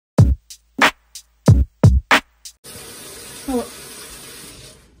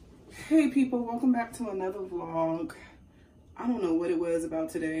Hey people, welcome back to another vlog. I don't know what it was about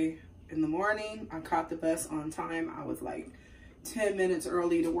today. In the morning, I caught the bus on time. I was like 10 minutes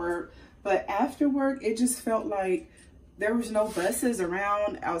early to work. But after work, it just felt like there was no buses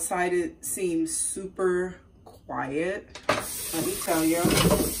around. Outside, it seemed super quiet. Let me tell you.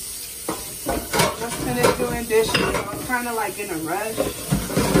 Just finished doing dishes. I'm kind of like in a rush.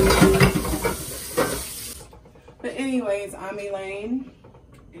 But anyways, I'm Elaine.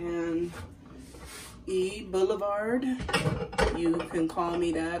 And E Boulevard, you can call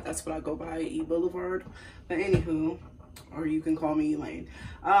me that. That's what I go by, E Boulevard. But anywho, or you can call me Elaine.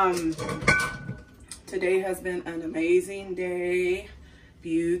 Today has been an amazing day,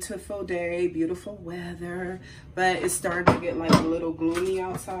 beautiful day, beautiful weather, but it's starting to get like a little gloomy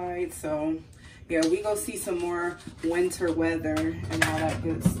outside. So yeah, we go see some more winter weather and all that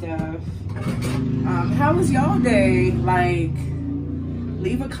good stuff. How was y'all day? Like,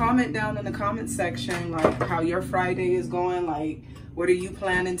 leave a comment down in the comment section, like how your Friday is going. Like, what are you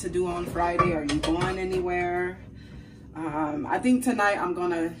planning to do on Friday? Are you going anywhere? I think tonight I'm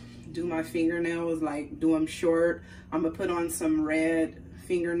gonna do my fingernails, like do them short. I'm gonna put on some red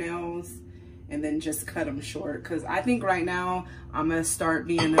fingernails and then just cut them short. Cause I think right now I'm gonna start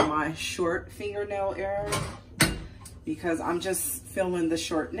being in my short fingernail era because I'm just feeling the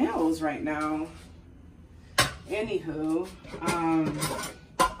short nails right now. Anywho,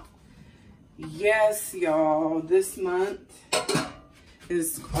 yes, y'all, this month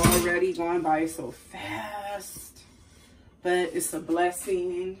is already going by so fast, but it's a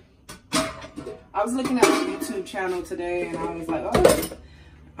blessing. I was looking at my YouTube channel today and I was like, oh,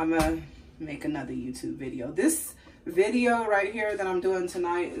 I'm gonna make another YouTube video. This video right here that I'm doing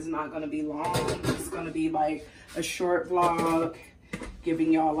tonight is not gonna be long. It's gonna be like a short vlog,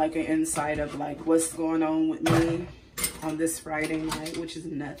 giving y'all like an insight of like what's going on with me on this Friday night, which is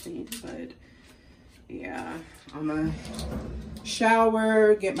nothing, but yeah, I'm gonna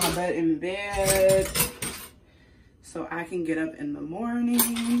shower, get my butt in bed so I can get up in the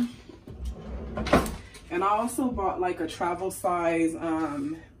morning. And I also bought like a travel size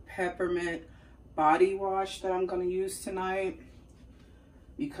peppermint body wash that I'm gonna use tonight,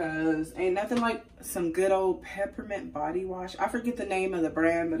 because ain't nothing like some good old peppermint body wash. I forget the name of the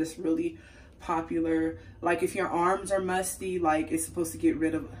brand, but it's really popular. Like if your arms are musty, like it's supposed to get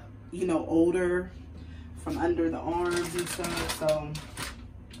rid of, you know, odor from under the arms and stuff. So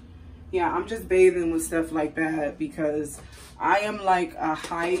yeah, I'm just bathing with stuff like that because I am like a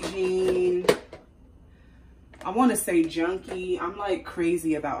hygiene, I want to say junkie. I'm like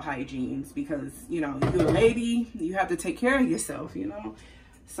crazy about hygienes because, you know, you're a lady, you have to take care of yourself, you know.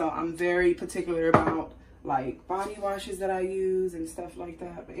 So I'm very particular about like body washes that I use and stuff like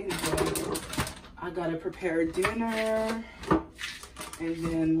that. But anyway, I gotta prepare dinner and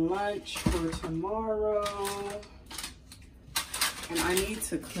then lunch for tomorrow. And I need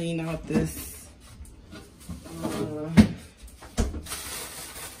to clean out this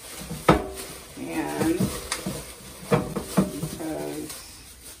pan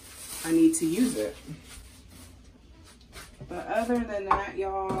because I need to use it. But other than that,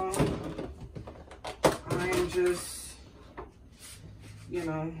 y'all, I am just, you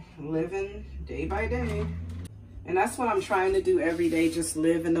know, living day by day. And that's what I'm trying to do every day, just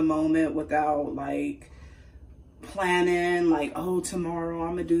live in the moment without like planning, like, oh, tomorrow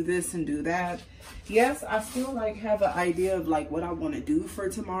I'm gonna do this and do that. Yes, I still like have an idea of like what I want to do for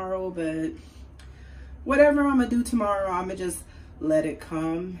tomorrow, but whatever I'm gonna do tomorrow, I'm gonna just let it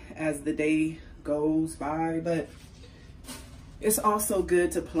come as the day goes by. But it's also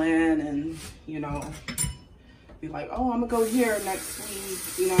good to plan and, you know, be like, oh, I'm gonna go here next week,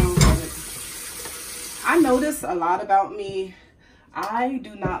 you know. But I notice a lot about me. I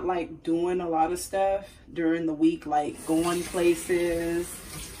do not like doing a lot of stuff during the week, like going places.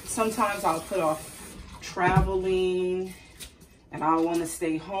 Sometimes I'll put off traveling and I want to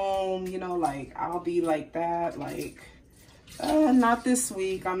stay home, you know, like I'll be like that, like, not this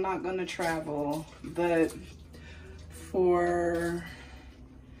week, I'm not gonna travel. But for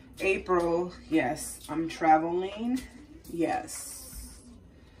April, yes, I'm traveling, yes.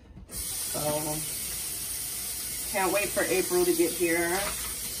 So can't wait for April to get here,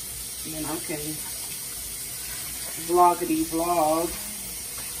 and then I can vloggity vlog.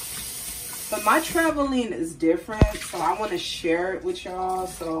 But my traveling is different, so I want to share it with y'all.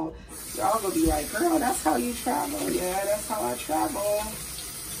 So y'all gonna be like, girl, that's how you travel. Yeah, that's how I travel,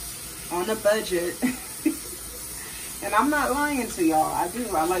 on a budget. And I'm not lying to y'all, I do.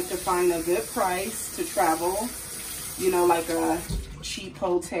 I like to find a good price to travel, you know, like a cheap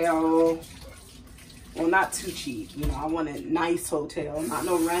hotel, Well, not too cheap, you know. I want a nice hotel, not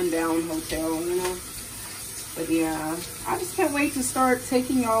no rundown hotel, you know. But yeah, I just can't wait to start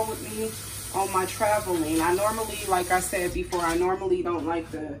taking y'all with me on my traveling. I normally, like I said before, I normally don't like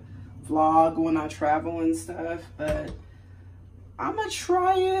to vlog when I travel and stuff, but I'm gonna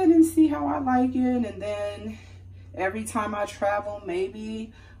try it and see how I like it. And then every time I travel,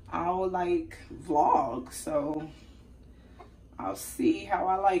 maybe I'll like vlog. So I'll see how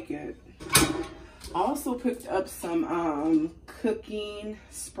I like it. I also picked up some cooking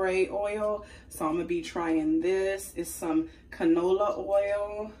spray oil. So I'm gonna be trying this. It's some canola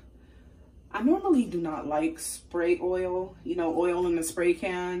oil. I normally do not like spray oil, you know, oil in the spray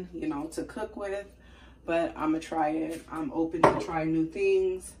can, you know, to cook with, but I'm gonna try it. I'm open to try new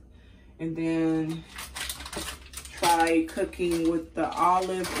things. And then try cooking with the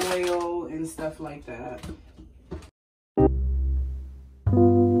olive oil and stuff like that.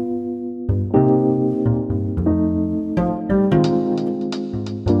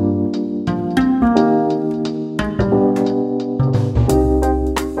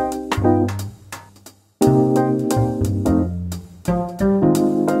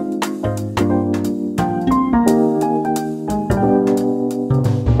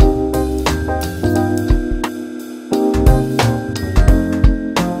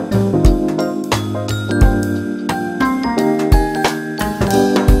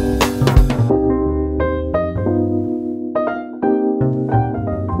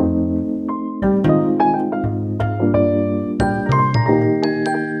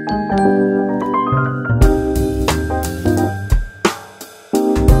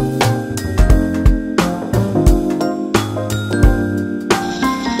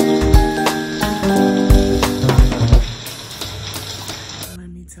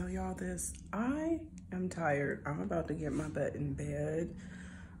 I am tired. I'm about to get my butt in bed.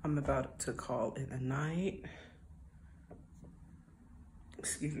 I'm about to call it a night.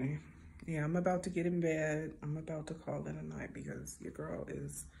 Excuse me. Yeah, I'm about to get in bed. I'm about to call it a night because your girl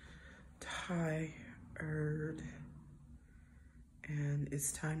is tired. And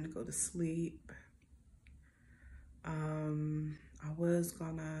it's time to go to sleep. I was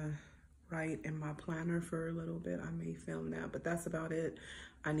gonna write in my planner for a little bit. I may film that, but that's about it.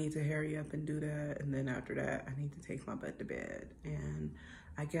 I need to hurry up and do that. And then after that, I need to take my butt to bed. And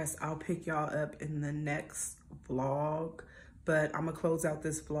I guess I'll pick y'all up in the next vlog. But I'm gonna close out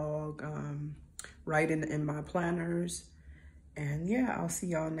this vlog, writing in my planners. And yeah, I'll see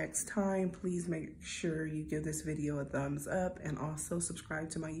y'all next time. Please make sure you give this video a thumbs up and also subscribe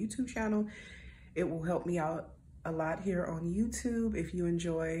to my YouTube channel. It will help me out a lot here on YouTube if you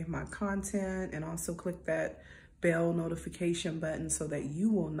enjoy my content, and also click that bell notification button so that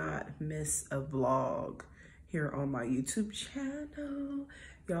you will not miss a vlog here on my YouTube channel.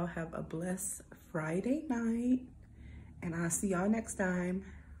 Y'all have a blessed Friday night, and I'll see y'all next time.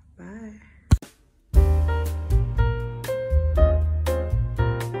 Bye.